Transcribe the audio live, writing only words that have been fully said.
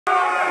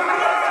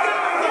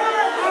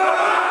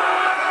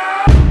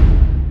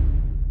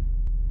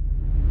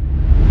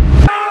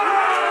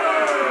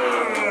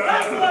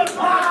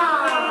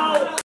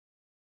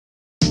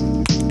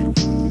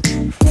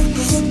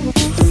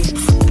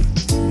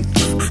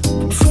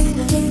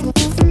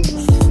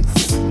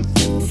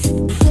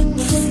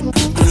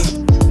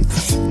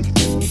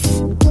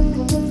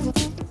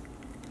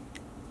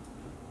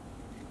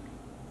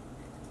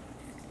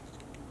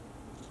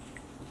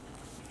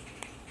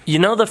You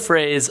know the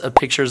phrase, a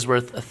picture's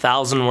worth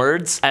 1,000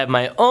 words? I have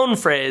my own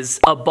phrase,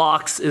 a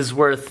box is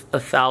worth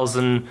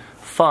 1,000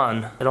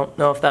 fun. I don't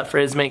know if that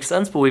phrase makes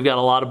sense, but we've got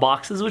a lot of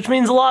boxes, which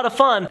means a lot of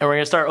fun. And we're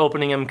gonna start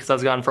opening them because I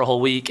was gone for a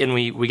whole week and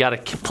we gotta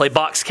play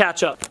box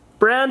catch up.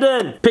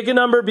 Brandon, pick a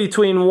number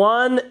between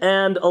 1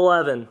 and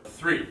 11.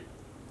 3.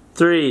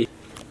 3.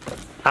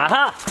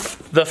 Aha!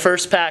 The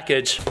first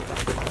package.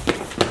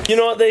 You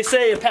know what they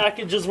say, a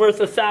package is worth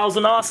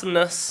 1,000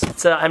 awesomeness.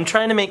 So I'm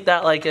trying to make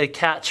that like a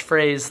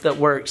catchphrase that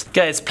works.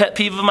 Guys, pet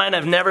peeve of mine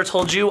I've never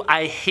told you,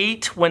 I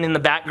hate when in the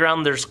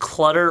background there's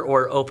clutter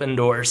or open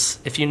doors.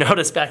 If you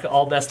notice back at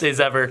All Best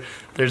Days Ever,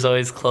 there's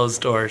always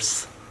closed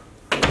doors.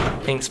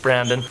 Thanks,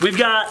 Brandon. We've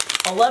got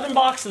 11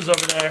 boxes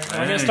over there.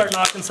 We're gonna start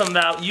knocking some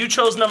out. You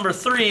chose number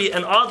 3,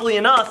 and oddly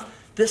enough,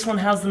 this one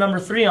has the number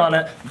 3 on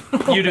it.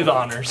 You do the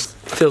honors.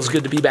 Feels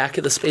good to be back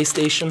at the space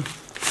station.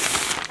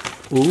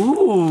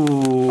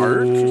 Ooh.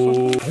 Art?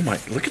 Oh my,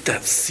 look at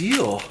that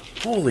seal.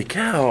 Holy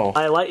cow.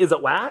 I like, is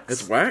it wax?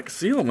 It's wax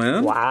seal,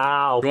 man.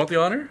 Wow. You want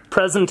the honor?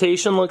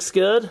 Presentation looks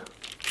good.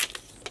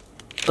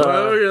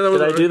 Oh, yeah, that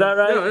was did I do that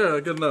right? Yeah,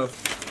 good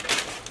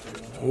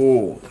enough.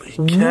 Holy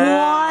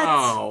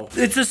cow. What?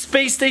 It's a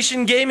space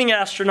station gaming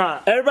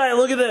astronaut. Everybody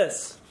look at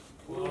this.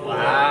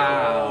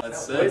 Wow.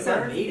 That's sick. What is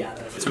that made out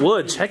of? It's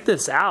wood. Check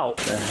this out.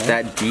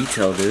 That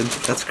detail, dude.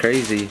 That's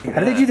crazy. How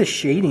do they do the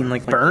shading?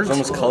 Like burnt? It's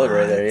almost colored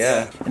right there,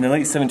 yeah. In the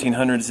late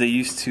 1700s, they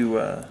used to,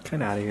 Get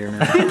out of here, man.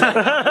 Wait,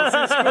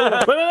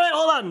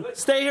 hold on.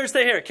 Stay here,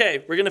 stay here.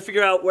 Okay, we're gonna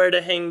figure out where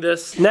to hang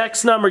this.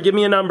 Next number, give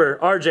me a number.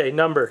 RJ,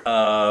 number.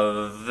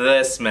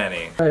 this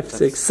many. 5,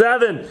 6,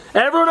 7.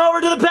 Everyone over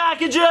to the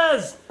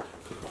packages!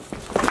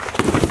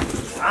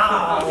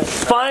 Ow.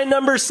 Find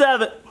number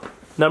 7.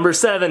 Number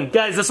 7.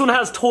 Guys, this one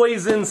has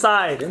toys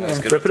inside.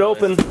 Rip it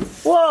open.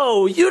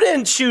 Whoa, you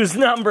didn't choose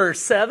number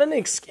 7.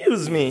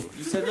 Excuse me.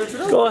 You said that's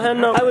right. Go ahead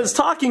and I was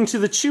talking to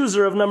the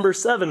chooser of number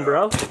 7,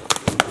 bro.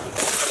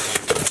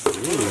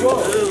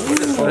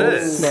 Whoa.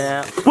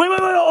 Snap. Wait.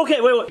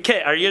 Okay, wait.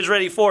 Okay, are you guys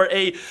ready for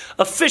a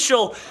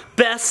official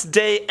best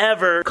day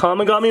ever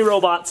Kamigami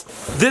robots?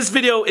 This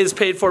video is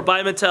paid for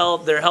by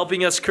Mattel. They're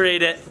helping us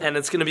create it, and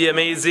it's gonna be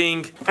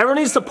amazing. Everyone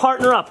needs to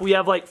partner up. We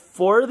have like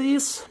 4 of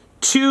these.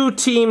 2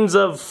 teams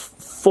of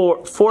 4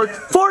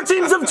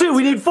 teams of 2.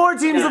 We need 4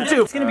 teams of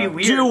 2. It's gonna be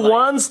weird. Do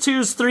 1s,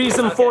 2s, 3s,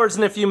 and 4s,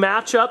 and if you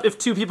match up, if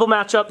 2 people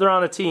match up, they're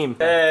on a team.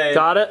 Hey.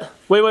 Got it?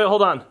 Wait,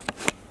 hold on.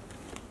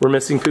 We're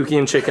missing Pookie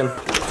and Chicken.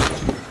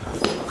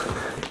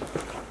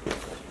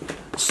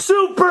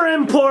 Super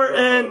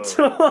important!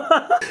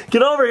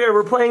 Get over here,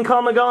 we're playing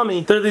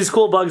Kamigami. They're these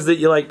cool bugs that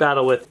you like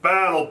battle with.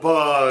 Battle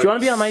bugs. Do you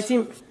want to be on my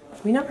team?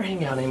 We never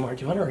hang out anymore.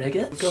 Do you want to rig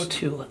it? Go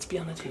 2. Let's be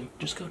on a team.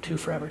 Just go 2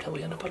 forever till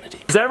we end up on a team.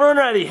 Is everyone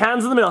ready?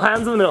 Hands in the middle. Hands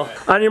in the middle.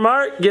 On your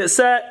mark, get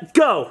set,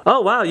 go. Oh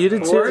wow, you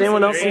did 2.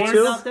 Anyone else do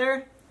 2? Out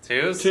there?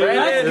 2. Let's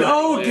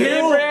go, get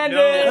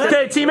Brandon!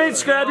 Okay,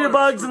 teammates, grab your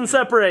bugs and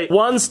separate.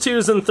 1s,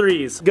 2s, and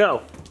 3s.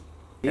 Go.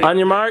 On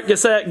your mark, get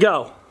set,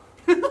 go.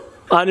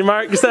 On your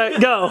mark, get set,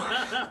 go.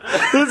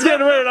 This is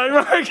getting weird. On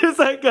your mark, get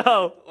set,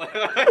 go. What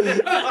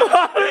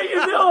are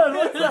you doing?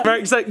 What's that?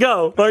 Mark, set,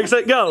 go. Mark,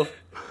 set, go.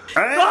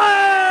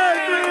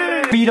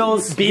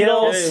 Beatles.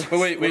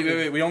 Wait.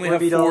 We only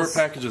have 4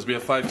 packages. We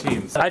have 5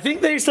 teams. I think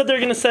they said they're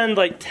gonna send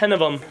like 10 of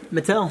them.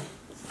 Mattel.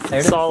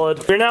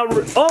 Solid. We're now.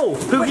 Oh,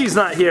 Pookie's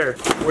not here.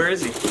 Where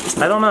is he?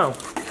 I don't know.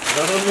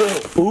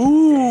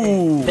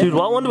 Ooh. Dude,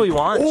 what one do we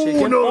want?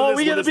 Chicken? No, oh,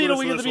 we get the beetle.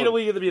 We get the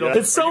beetle. Yeah.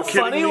 It's so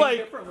funny.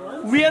 Like,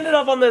 we ended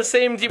up on the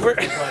same team.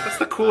 That's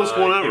the coolest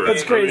one ever.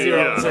 That's crazy.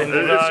 I mean,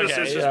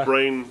 it's just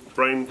brain.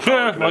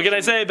 What can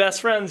I say?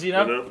 Best friends, you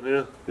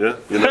know? Yeah.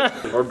 You know.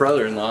 Or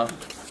brother-in-law.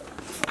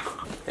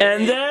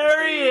 And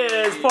there he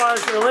is,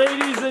 Parker.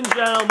 Ladies and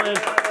gentlemen.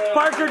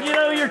 Parker, do you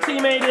know who your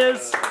teammate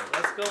is?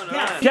 What's going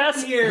on?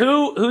 Guess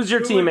who's your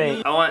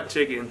teammate? I want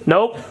chicken.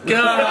 Nope.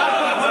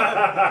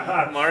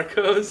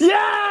 Marcos?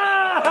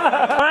 Yeah!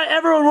 Alright,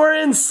 everyone, we're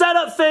in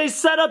setup phase.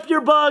 Set up your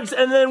bugs,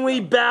 and then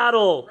we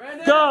battle.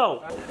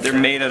 Go! They're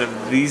made out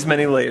of these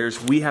many layers.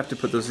 We have to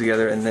put those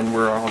together, and then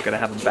we're all gonna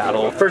have a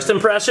battle. First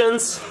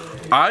impressions?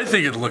 I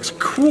think it looks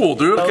cool,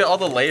 dude. Look at all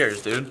the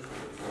layers, dude.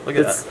 Look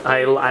at that.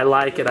 I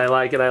like it.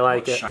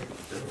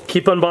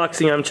 Keep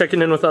unboxing. I'm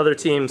checking in with other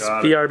teams.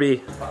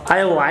 BRB.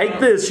 I like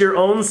this. Your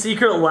own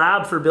secret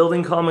lab for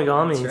building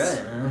Kamigamis. That's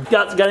right, man.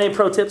 Got any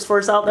pro tips for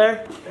us out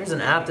there? There's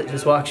an app that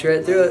just walks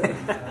right through it.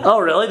 Oh,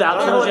 really?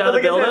 That tells you how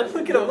to build it?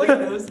 Look at him, look at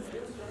those.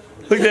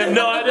 Look at him.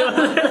 No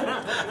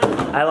idea.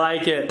 I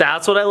like it.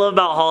 That's what I love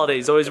about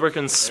holidays. Always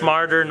working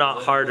smarter,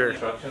 not harder.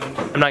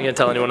 I'm not gonna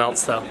tell anyone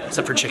else though,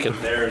 except for Chicken.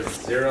 There's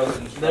 0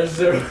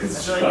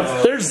 instructions.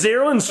 There's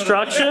 0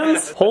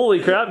 instructions? Holy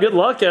crap, good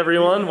luck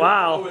everyone.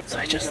 Wow. So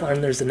I just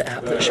learned there's an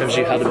app that shows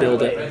you how to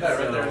build it.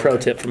 Pro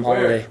tip from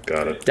Holiday.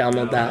 Got it.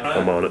 Download that.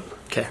 I'm on it.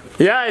 Okay.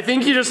 Yeah, I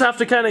think you just have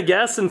to kind of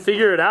guess and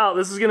figure it out.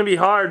 This is gonna be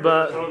hard,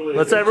 but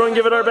let's everyone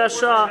give it our best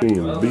shot.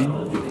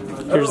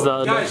 Here's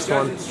the Guys, next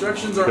one.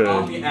 instructions are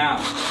on the app.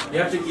 You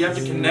have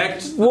to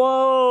connect.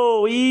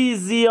 Whoa,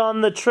 easy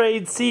on the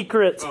trade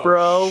secrets,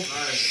 bro.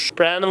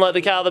 Brandon let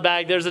the cat out of the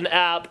bag. There's an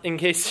app in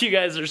case you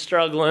guys are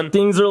struggling.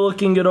 Things are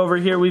looking good over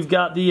here. We've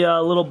got the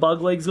little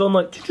bug legs going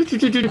like,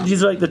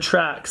 these are like the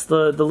tracks,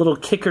 the little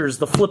kickers,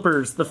 the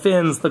flippers, the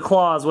fins, the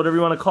claws, whatever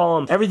you want to call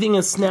them. Everything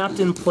is snapped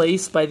in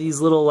place by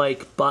these little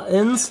like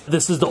buttons.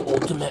 This is the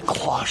ultimate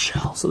claw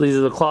shell. So these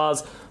are the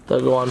claws. They'll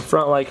go on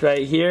front like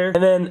right here.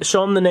 And then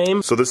show them the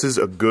name. So this is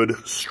a good,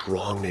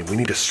 strong name. We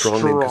need a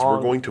strong name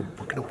because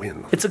we're gonna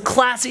win. It's a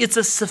classy, it's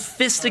a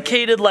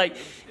sophisticated, like,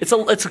 it's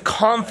a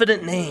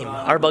confident name.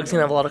 Our bug's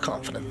gonna have a lot of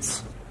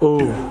confidence.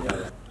 Ooh.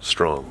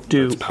 Strong.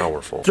 Duke. That's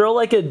powerful. Throw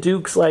like a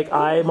Duke's like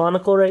eye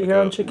monocle right here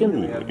on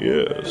chicken.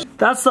 Yes.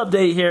 That's the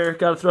update here.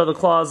 Gotta throw the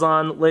claws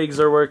on. Legs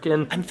are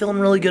working. I'm feeling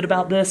really good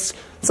about this.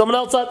 Someone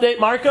else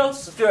update.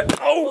 Marcos? Let's do it.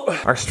 Oh!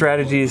 Our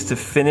strategy is to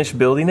finish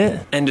building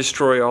it and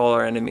destroy all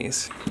our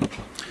enemies.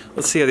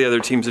 Let's see how the other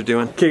teams are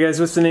doing. Okay guys,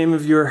 what's the name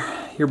of your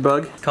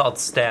bug? It's called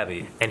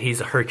Stabby, and he's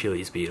a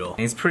Hercules beetle.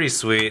 He's pretty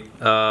sweet.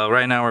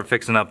 Right now we're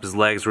fixing up his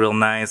legs real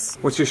nice.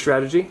 What's your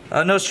strategy?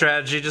 No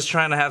strategy, just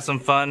trying to have some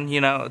fun, you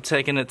know,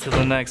 taking it to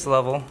the next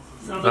level.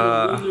 Sounds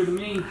like a loser to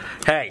me.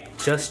 Hey,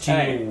 just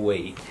you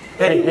wait.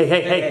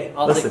 Hey,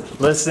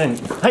 listen.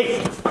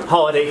 Hey,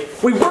 Holiday,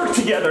 we work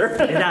together.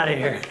 Get out of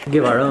here.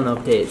 Give our own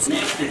updates.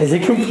 Is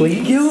it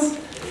complete, Gil?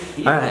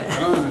 Alright.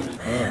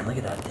 Man, look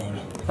at that thing.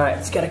 Alright,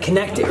 just gotta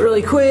connect it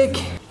really quick.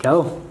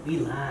 Go. We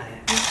live.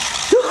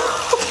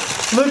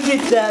 Look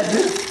at that.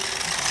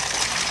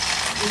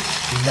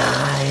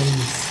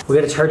 Nice. We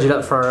gotta charge it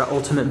up for our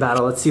ultimate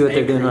battle. Let's see what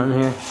they're doing on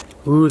here.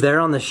 Ooh, they're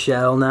on the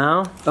shell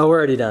now. Oh, we're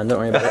already done. Don't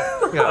worry about it.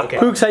 Oh, okay.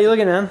 Hooks, how you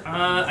looking, man?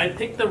 I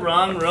picked the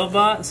wrong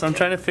robot, so I'm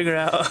trying to figure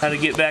out how to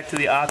get back to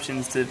the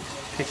options to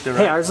pick the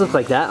right. Hey, ours look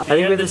like that. I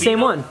think we have the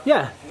same one.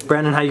 Yeah.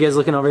 Brandon, how you guys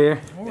looking over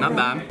here? Not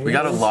bad. We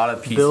got a lot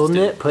of pieces. Building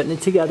it, putting it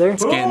together.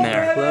 It's getting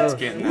there. Whoa. It's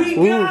getting there.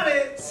 Ooh.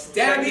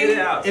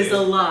 Stabby Is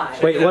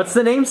alive. Wait, what's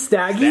the name?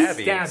 Staggy?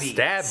 Stabby.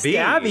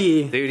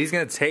 Stabby. Dude, he's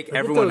gonna take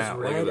everyone those out.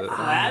 red Look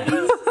at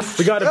this.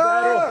 We got a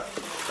battle.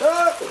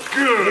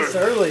 Good.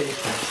 Early.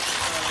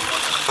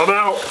 I'm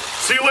out.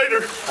 See you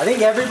later. I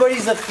think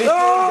everybody's officially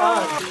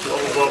done.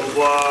 Blah, blah,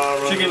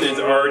 blah. Chicken is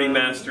already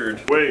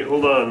mastered. Wait,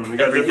 hold on. We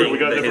got Everything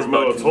different that his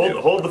modes. bug can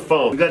do. Hold the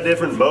phone. We got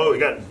different mode. We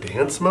got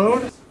dance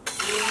mode.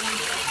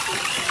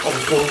 Oh,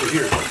 let's go over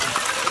here. Is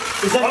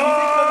that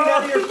music coming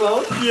out of your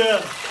phone?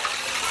 Yeah.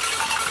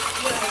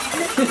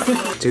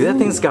 Dude, that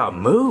thing's got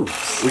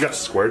moves. We got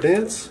square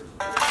dance. What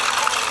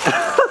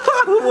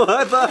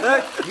the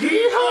heck?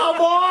 Yeehaw,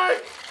 boy!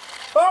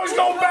 I was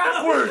going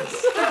backwards!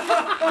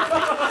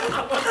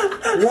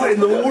 What in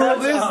the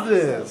world is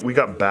this? We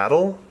got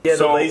battle? Yeah,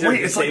 so, the laser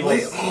wait, it's like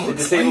disables, it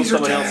disables laser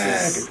someone tag.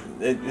 else's.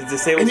 It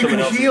disables And you someone can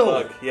else's heal.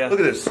 bug. Yeah. Look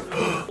at this. It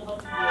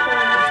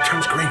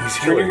turns green. He's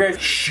healing. green.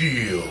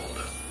 Shield.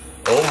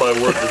 Oh my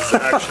word, this is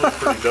actually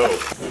pretty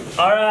dope.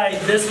 Alright,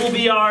 this will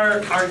be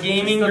our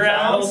gaming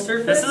grounds.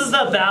 This is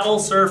the battle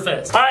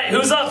surface. Alright,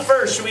 who's up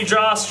first? Should we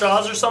draw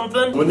straws or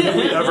something? When have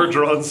we ever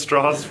drawn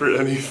straws for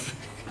anything?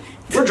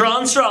 We're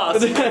drawing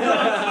straws. Alright, you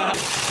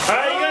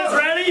guys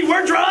ready?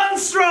 We're drawing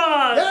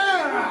straws!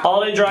 Yeah!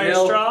 Holiday, draw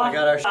your straw. I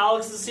got our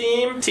Alex's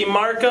team, Team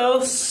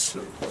Marcos,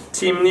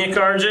 Team Nick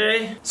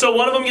RJ. So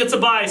one of them gets a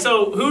bye.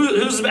 So who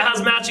has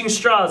matching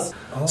straws?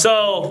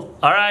 So,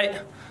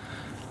 alright.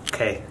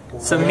 Okay.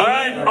 So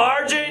alright,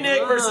 RJ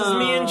Nick versus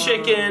me and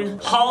Chicken.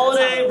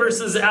 Holiday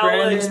versus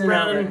Alex,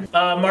 Brandon.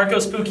 Marco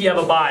Spooky have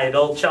a bye.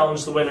 They'll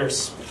challenge the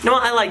winners. You know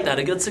what? I like that.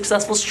 A good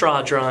successful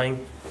straw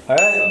drawing.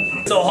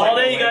 Alright. So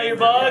Holiday, you got your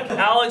bug.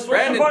 Alex,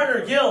 where's your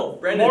partner? Gil.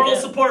 Moral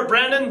support.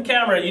 Brandon,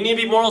 camera. You need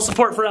to be moral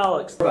support for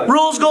Alex.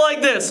 Rules go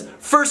like this.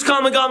 First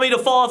Kamigami to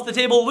fall off the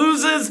table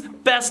loses.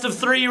 Best of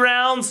 3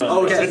 rounds.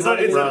 Okay. It's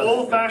an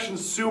old-fashioned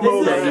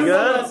sumo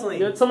Good.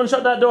 Good. Someone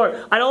shut that door.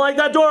 I don't like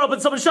that door open.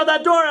 Someone shut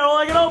that door. I don't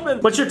like it open.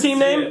 What's your team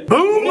name?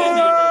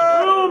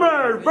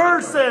 Boomer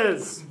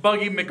versus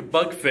Buggy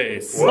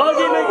McBugface.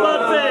 Buggy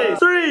McBugface.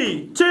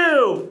 3,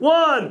 2,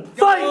 1,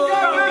 fight!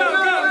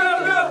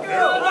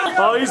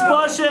 Oh, he's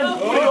pushing.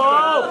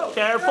 Oh,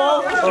 careful.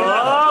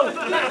 Oh, he's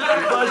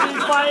pushing.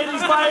 He's fighting.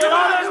 He's fighting.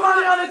 Oh, there's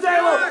money on the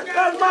table.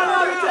 There's money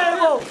on the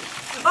table.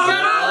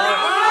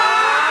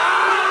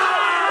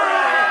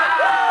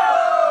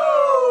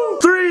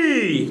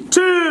 Three,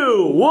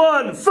 2,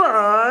 1,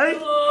 fight!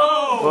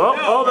 Oh,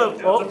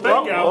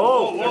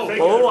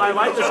 I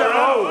like the shot.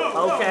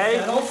 Oh, okay.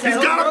 He's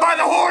got him by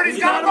the horn! He's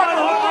got him by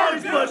the horn!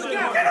 He's pushing.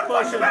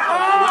 Pushing.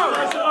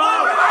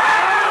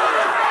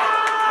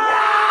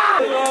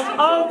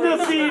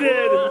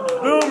 Undefeated.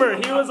 Boomer,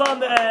 he was on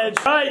the edge.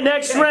 All right,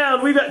 next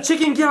round, we've got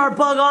Chicken, get our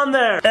bug on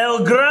there.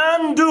 El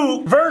Gran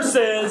Duke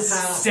versus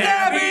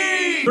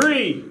Stabby!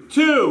 3,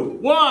 2,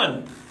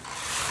 1.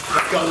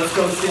 Let's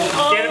go,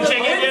 Stabby. Get him,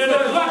 Chicken, get him.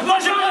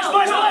 Push him,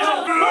 push him.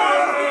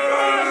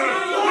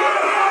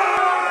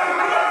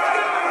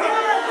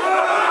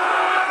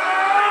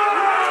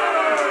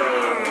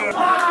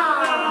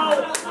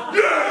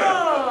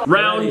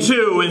 Round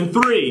 2 in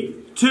 3,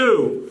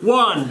 2,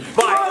 1,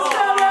 fight.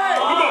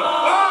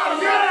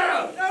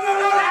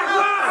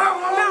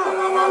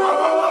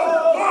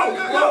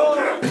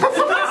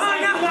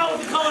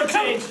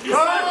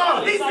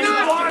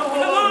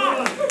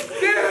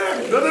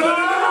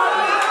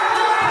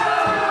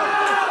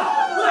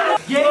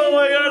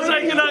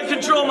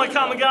 control my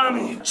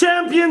Kamigami.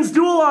 Champions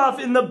duel off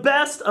in the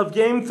best of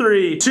game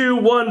 3. 2,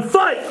 1,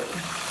 fight!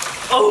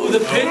 Oh, the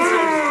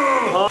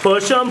pincers.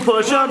 Push him,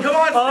 push him. Come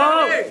on,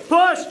 oh,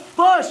 push,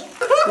 push.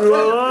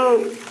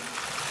 Whoa.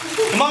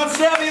 Come on,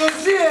 Sammy,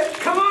 let's see it.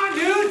 Come on,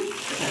 dude.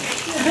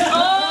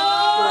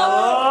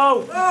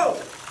 Oh. Oh.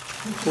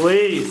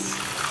 Please.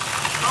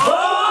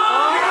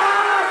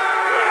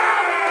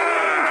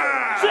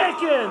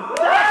 Chicken.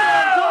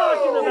 That's what I'm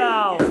talking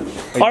about.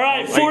 All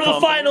right, for the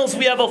finals,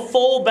 we have a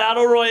full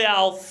battle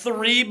royale.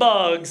 3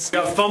 bugs.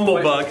 Got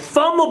Fumble Bug.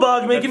 Fumble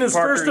Bug making his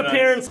first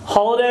appearance.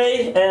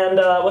 Holiday and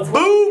what's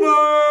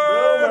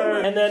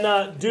Boomer. and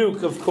then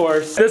Duke, of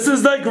course. This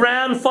is the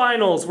grand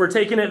finals. We're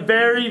taking it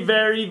very,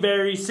 very,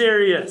 very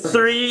serious.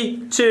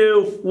 3,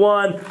 2,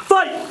 1,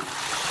 fight!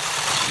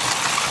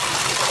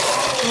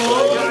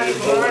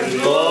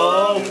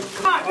 Oh.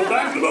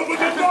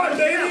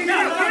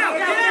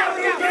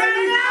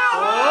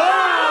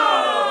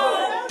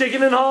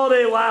 Chicken and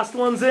Holiday, last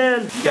one's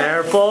in.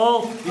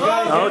 Careful.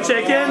 Oh,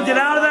 Chicken, get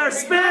out of there.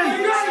 Spin,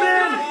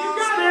 spin,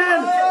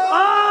 spin.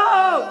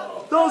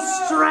 Oh, those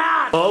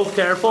strats. Oh,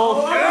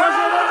 careful.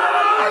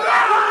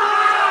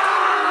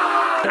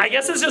 I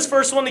guess it's just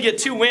first one to get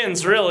 2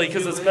 wins, really,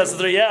 because it's best of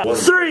 3, yeah.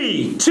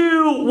 3,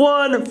 2,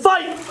 1,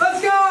 fight!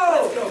 Let's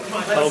go.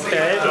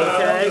 Okay,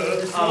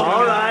 okay.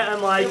 All right,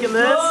 I'm liking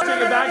this.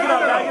 Chicken, back it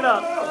up, back it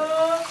up.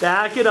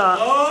 Back it up.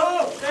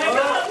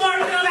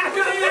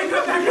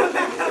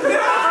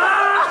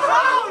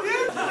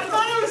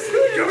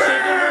 Chicken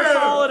versus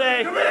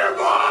Holiday. Come here,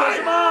 boy. Push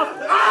him off.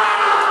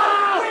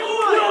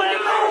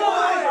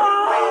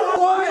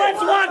 Oh,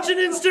 let's watch an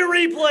instant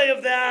replay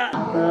of that.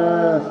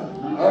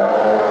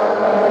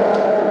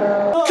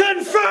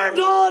 Confirmed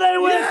Holiday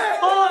wins.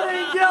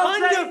 Holiday Gil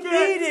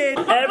undefeated.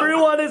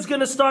 Everyone is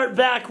gonna start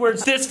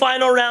backwards. This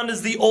final round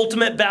is the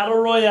ultimate battle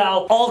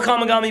royale. All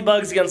Kamigami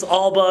bugs against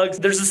all bugs.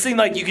 There's this thing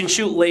like you can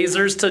shoot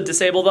lasers to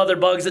disable the other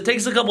bugs. It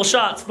takes a couple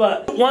shots,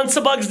 but once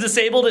the bug's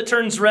disabled, it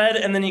turns red,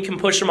 and then you can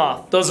push them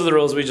off. Those are the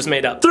rules we just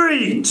made up.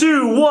 3,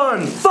 2,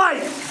 1,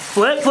 fight!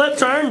 Flip, flip,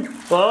 turn.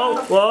 Whoa,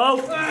 whoa,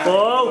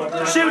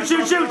 whoa. Shoot,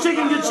 shoot, shoot.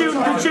 Chicken, good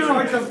shooting, good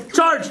shooting.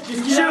 Charge.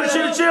 Shoot,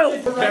 shoot,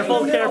 shoot.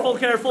 Careful, careful,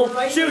 careful.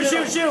 Shoot,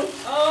 shoot, shoot.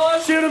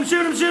 Shoot him,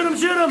 shoot him, shoot him,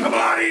 shoot him. Come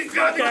on, he's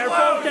got the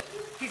Careful.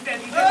 He's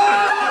dead.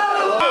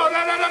 Oh,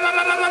 no.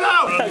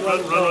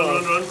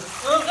 Run.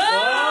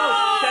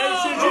 Okay,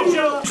 shoot, shoot,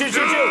 shoot. Shoot,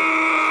 shoot, shoot.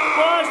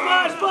 Push,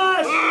 push,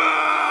 push.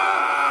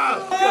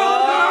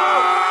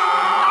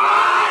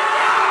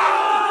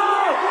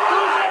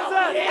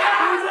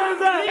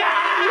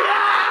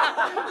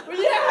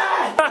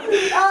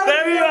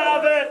 There you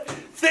have it.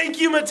 Thank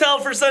you, Mattel,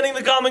 for sending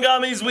the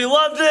Kamigamis. We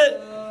loved it.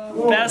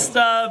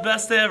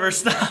 Best ever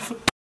stuff.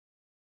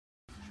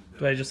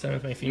 Do I just send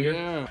with my finger?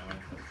 Yeah.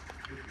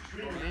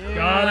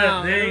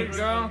 Got it.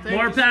 Thanks.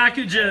 More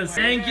packages.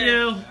 Thank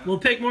you. We'll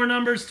pick more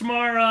numbers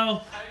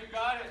tomorrow.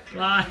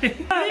 Bye.